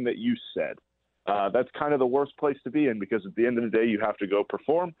something that you said. That's kind of the worst place to be in because at the end of the day, you have to go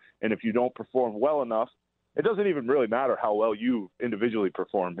perform. And if you don't perform well enough, it doesn't even really matter how well you individually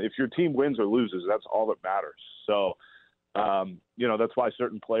perform. If your team wins or loses, that's all that matters. So, that's why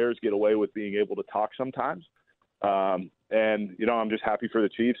certain players get away with being able to talk sometimes. I'm just happy for the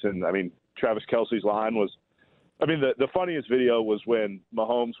Chiefs. And Travis Kelce's line was, the funniest video was when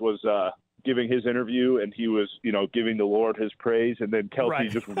Mahomes was giving his interview, and he was, giving the Lord his praise, and then Kelsey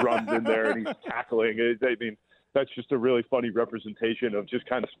just runs in there and he's tackling it. I mean, that's just a really funny representation of just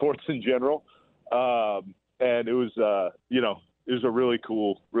kind of sports in general. And it was, it was a really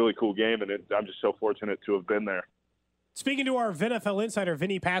cool game, and I'm just so fortunate to have been there. Speaking to our VinFL insider,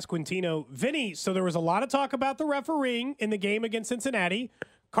 Vinny Pasquantino. Vinny, so there was a lot of talk about the refereeing in the game against Cincinnati.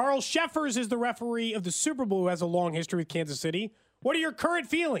 Carl Sheffers is the referee of the Super Bowl who has a long history with Kansas City. What are your current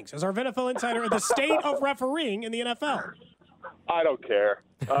feelings as our VinFL insider of the state of refereeing in the NFL? I don't care.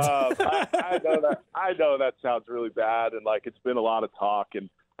 I know that sounds really bad, and it's been a lot of talk, and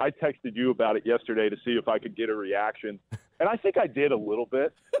I texted you about it yesterday to see if I could get a reaction, and I think I did a little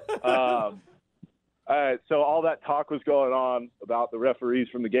bit. So all that talk was going on about the referees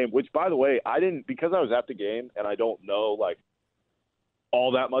from the game, which, by the way, I didn't, because I was at the game and I don't know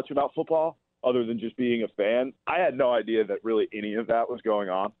all that much about football other than just being a fan. I had no idea that really any of that was going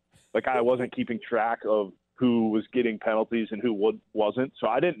on. I wasn't keeping track of who was getting penalties and who wasn't. So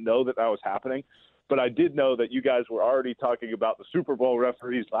I didn't know that was happening. But I did know that you guys were already talking about the Super Bowl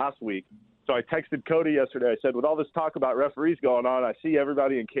referees last week. So I texted Cody yesterday. I said, with all this talk about referees going on, I see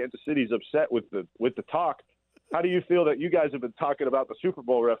everybody in Kansas City is upset with the talk. How do you feel that you guys have been talking about the Super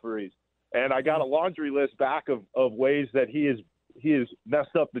Bowl referees? And I got a laundry list back of ways that he has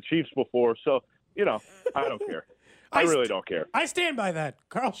messed up the Chiefs before. So, I don't care. I really don't care. I stand by that.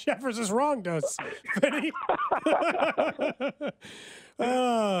 Carl Sheffers is wrong, does Vinny?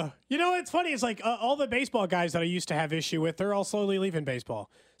 It's funny. It's all the baseball guys that I used to have issue with, they're all slowly leaving baseball.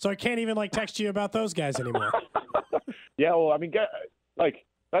 So I can't even text you about those guys anymore. Yeah, well, I mean,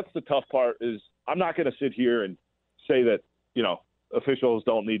 that's the tough part is I'm not going to sit here and say that, officials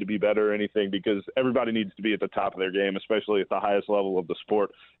don't need to be better or anything, because everybody needs to be at the top of their game, especially at the highest level of the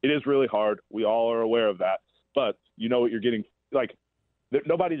sport. It is really hard. We all are aware of that. But you know what you're getting.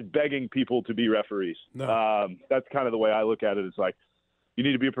 Nobody's begging people to be referees. No. That's kind of the way I look at it. It's you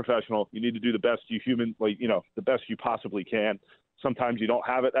need to be a professional. You need to do the best the best you possibly can. Sometimes you don't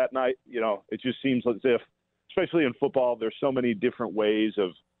have it that night. It just seems as if, especially in football, there's so many different ways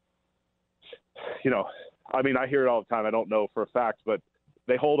of, I mean, I hear it all the time. I don't know for a fact, but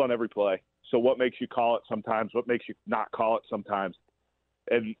they hold on every play. So what makes you call it sometimes? What makes you not call it sometimes?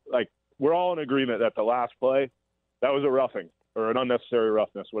 And we're all in agreement that the last play, that was a roughing or an unnecessary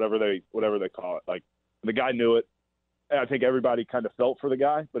roughness, whatever they call it. The guy knew it. And I think everybody kind of felt for the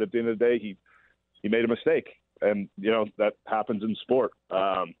guy, but at the end of the day, he made a mistake, and that happens in sport.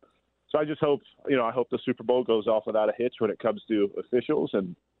 So I just hope I hope the Super Bowl goes off without a hitch when it comes to officials,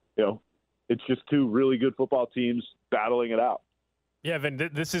 and it's just two really good football teams battling it out. Yeah, Vin,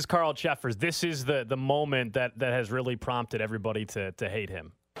 this is Carl Sheffers. This is the moment that has really prompted everybody to hate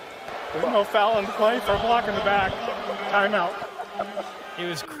him. There's no foul in the play for blocking the back. Timeout. He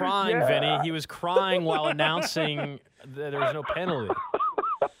was crying, yeah. Vinny. He was crying while announcing that there was no penalty.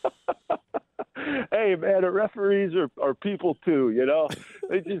 Hey, man, the referees are people too,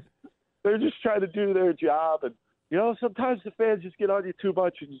 They're just trying to do their job. And, sometimes the fans just get on you too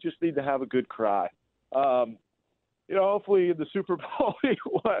much, and you just need to have a good cry. Hopefully in the Super Bowl,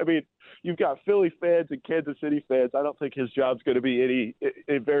 I mean, you've got Philly fans and Kansas City fans. I don't think his job's going to be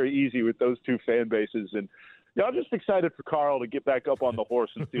any very easy with those two fan bases. And I'm just excited for Carl to get back up on the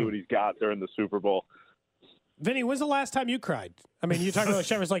horse and see what he's got during the Super Bowl. Vinny, when's the last time you cried? I mean, you talking about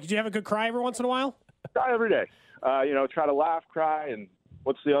Sheffers, did you have a good cry every once in a while? Cry every day. Try to laugh, cry, and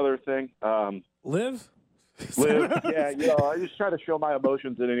what's the other thing? Live? Live. Yeah, I just try to show my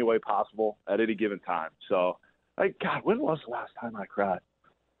emotions in any way possible at any given time. So, God, when was the last time I cried?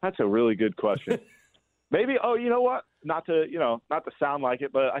 That's a really good question. Maybe, you know what? Not to sound like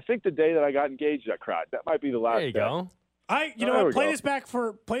it, but I think the day that I got engaged, I cried. That might be the last day. There you go. Play this back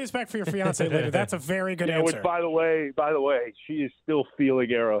for your fiance later. That's a very good answer. Which, by the way, she is still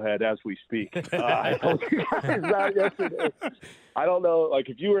feeling Arrowhead as we speak. I told you guys that yesterday. I don't know,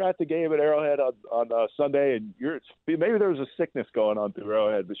 if you were at the game at Arrowhead on Sunday, and maybe there was a sickness going on through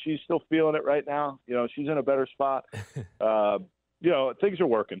Arrowhead, but she's still feeling it right now. She's in a better spot. Things are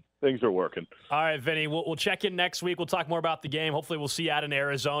working. Things are working. All right, Vinny, we'll check in next week. We'll talk more about the game. Hopefully we'll see you out in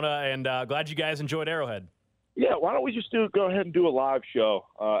Arizona, and glad you guys enjoyed Arrowhead. Yeah, why don't we just go ahead and do a live show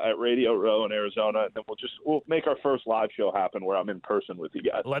at Radio Row in Arizona, and then we'll make our first live show happen where I'm in person with you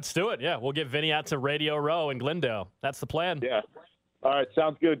guys. Let's do it. Yeah, we'll get Vinny out to Radio Row in Glendale. That's the plan. Yeah. All right,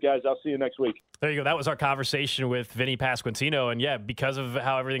 sounds good, guys. I'll see you next week. There you go. That was our conversation with Vinny Pasquantino. And, yeah, because of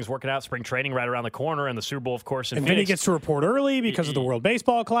how everything's working out, spring training right around the corner, and the Super Bowl, of course, in Phoenix. Vinny gets to report early because of the World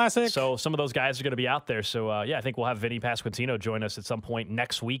Baseball Classic. So some of those guys are going to be out there. So, I think we'll have Vinny Pasquantino join us at some point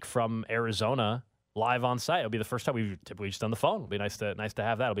next week from Arizona live on site. It'll be the first time we've typically just done the phone. It'll be nice to have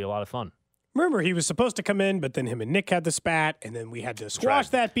that. It'll be a lot of fun. Remember, he was supposed to come in, but then him and Nick had the spat, and then we had to squash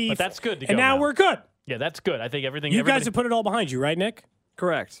that beef. But that's good to and go now we're good. Yeah, that's good. I think everything. You guys have put it all behind you, right, Nick?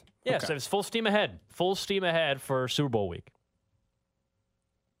 Correct. Yeah, so it's full steam ahead. Full steam ahead for Super Bowl week.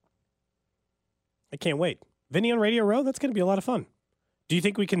 I can't wait. Vinny on Radio Row, that's going to be a lot of fun. Do you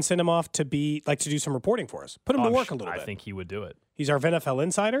think we can send him off to do some reporting for us? Put him to work a little bit. I think he would do it. He's our NFL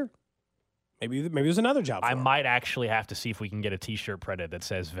insider. Maybe there's another job for him. might actually have to see if we can get a T-shirt printed that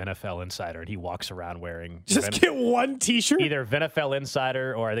says VNFL Insider, and he walks around wearing. Get one T-shirt? Either VNFL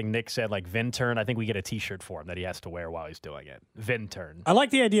Insider or I think Nick said like Vintern. I think we get a T-shirt for him that he has to wear while he's doing it. Vintern. I like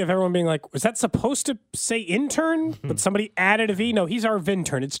the idea of everyone being like, was that supposed to say intern? But somebody added a V? No, he's our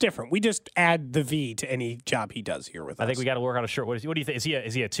Vintern. It's different. We just add the V to any job he does here with us. I think we got to work on a shirt. What do you think? Is he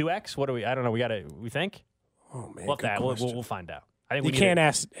a 2X? What do we? I don't know. We think. Oh man, we'll find out. I think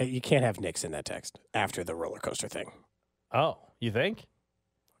you can't have Nick's in that text after the roller coaster thing. Oh, you think?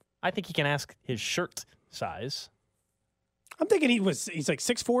 I think he can ask his shirt size. I'm thinking he's like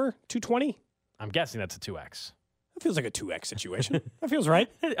 6'4", 220. I'm guessing that's a 2X. That feels like a 2X situation. That feels right.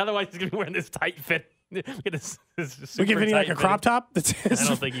 Otherwise, he's gonna be wearing this tight fit. We give Vinny like a crop top. That says, I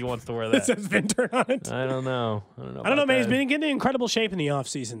don't think he wants to wear that. That says Vintern on it. I don't know, man. He's been getting in incredible shape in the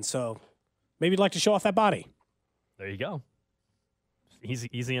offseason, so maybe he'd like to show off that body. There you go.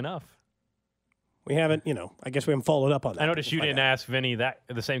 Easy enough. We haven't, I guess we haven't followed up on that. I noticed you didn't ask Vinny the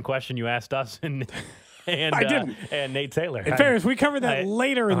same question you asked us and I didn't. And Nate Taylor. In fairness, we covered that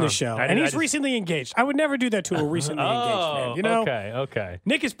later in the show. And he's recently engaged. I would never do that to a recently engaged man. Okay.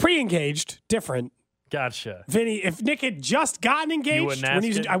 Nick is pre-engaged, different. Gotcha. Vinny, if Nick had just gotten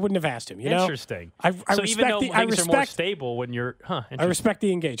engaged, I wouldn't have asked him. Interesting. I so even though things are more stable when you're, I respect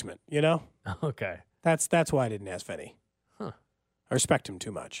the engagement. Okay. That's why I didn't ask Vinny. I respect him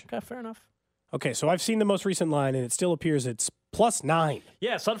too much. Okay, fair enough. Okay, so I've seen the most recent line, and it still appears it's +9.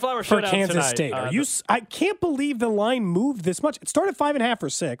 Yeah, Sunflower for Showdown Kansas tonight. State. I can't believe the line moved this much. It started 5.5 or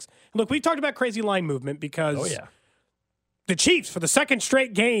 6. Look, we talked about crazy line movement because the Chiefs, for the second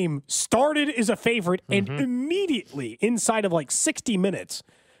straight game, started as a favorite and immediately, inside of like 60 minutes,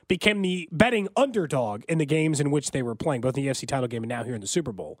 became the betting underdog in the games in which they were playing, both in the AFC title game and now here in the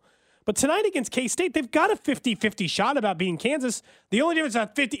Super Bowl. But tonight against K-State, they've got a 50-50 shot about being Kansas. The only difference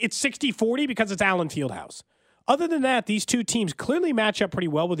is it's 60-40 because it's Allen Fieldhouse. Other than that, these two teams clearly match up pretty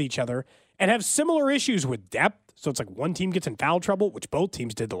well with each other and have similar issues with depth. So it's like one team gets in foul trouble, which both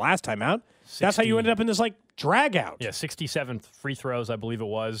teams did the last time out. That's how you ended up in this drag out. Yeah, 67 free throws, I believe it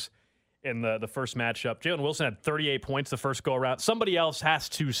was, in the first matchup. Jalen Wilson had 38 points the first go-around. Somebody else has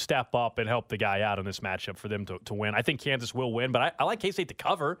to step up and help the guy out in this matchup for them to win. I think Kansas will win, but I like K-State to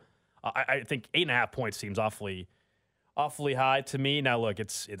cover. I think 8.5 points seems awfully high to me. Now, look,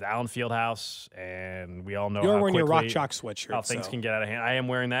 it's Allen Fieldhouse, and we all know you're how wearing quickly, your Rock Chalk sweatshirt. How things can get out of hand. I am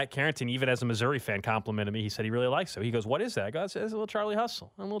wearing that. Carrington, even as a Missouri fan, complimented me. He said he really likes it. He goes, "What is that?" I go, "It's a little Charlie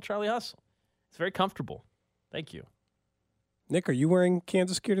Hustle. I'm a little Charlie Hustle. It's very comfortable. Thank you." Nick, are you wearing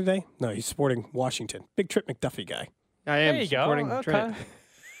Kansas gear today? No, he's sporting Washington. Big Trip McDuffie guy. I am there you supporting go. Trent.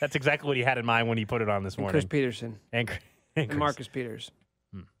 That's exactly what he had in mind when he put it on this morning. Chris Peterson. And Marcus Peters.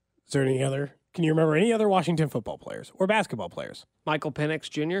 Is there any other? Can you remember any other Washington football players or basketball players? Michael Penix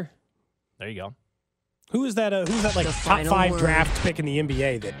Jr. There you go. Who is that? Who's that? Top 5 draft pick in the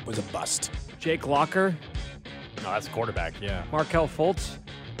NBA that was a bust? Jake Locker. No, that's a quarterback. Yeah. Markelle Fultz.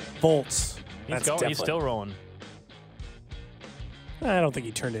 He's still rolling. I don't think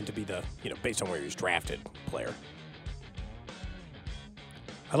he turned into be the based on where he was drafted player.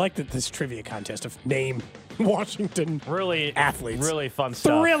 I like this trivia contest of name Washington athletes. Really fun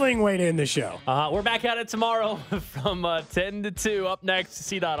stuff. Thrilling way to end the show. We're back at it tomorrow from 10 to 2. Up next,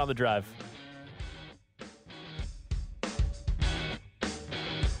 C-Dot on the Drive.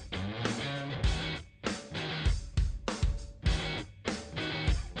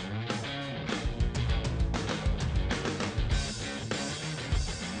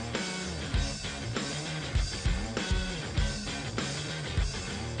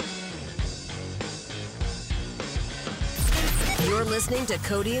 You're listening to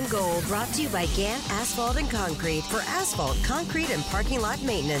Cody and Gold, brought to you by Gann Asphalt and Concrete. For asphalt, concrete, and parking lot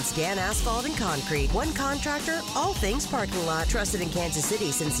maintenance, Gann Asphalt and Concrete. One contractor, all things parking lot. Trusted in Kansas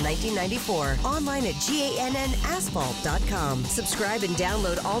City since 1994. Online at GANNasphalt.com. Subscribe and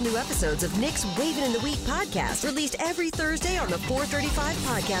download all new episodes of Nick's Wavin' in the Wheat podcast, released every Thursday on the 435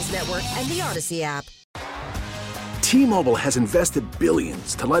 Podcast Network and the Odyssey app. T-Mobile has invested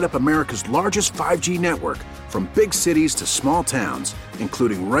billions to light up America's largest 5G network, from big cities to small towns,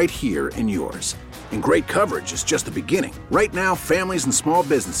 including right here in yours. And great coverage is just the beginning. Right now, families and small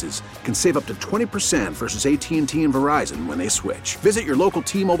businesses can save up to 20% versus AT&T and Verizon when they switch. Visit your local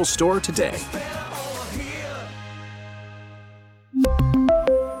T-Mobile store today.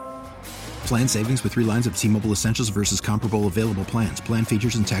 Plan savings with 3 lines of T-Mobile Essentials versus comparable available plans. Plan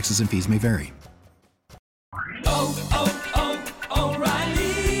features and taxes and fees may vary.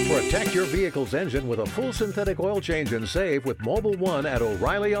 Protect your vehicle's engine with a full synthetic oil change and save with Mobil 1 at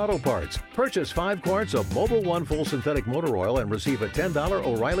O'Reilly Auto Parts. Purchase 5 quarts of Mobil 1 full synthetic motor oil and receive a $10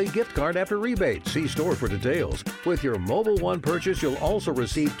 O'Reilly gift card after rebate. See store for details. With your Mobil 1 purchase, you'll also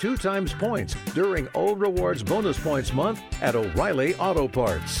receive 2 times points during O Rewards Bonus Points Month at O'Reilly Auto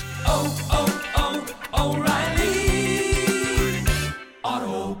Parts. O'Reilly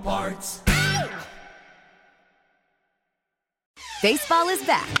Auto Parts. Baseball is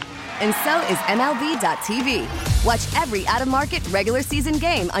back, and so is MLB.tv. Watch every out-of-market regular season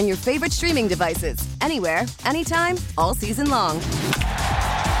game on your favorite streaming devices, anywhere, anytime, all season long.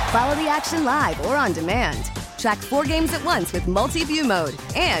 Follow the action live or on demand. Track 4 games at once with multi-view mode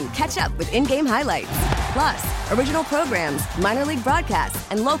and catch up with in-game highlights. Plus, original programs, minor league broadcasts,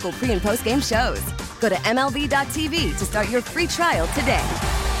 and local pre- and post-game shows. Go to MLB.tv to start your free trial today.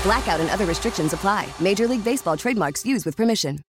 Blackout and other restrictions apply. Major League Baseball trademarks used with permission.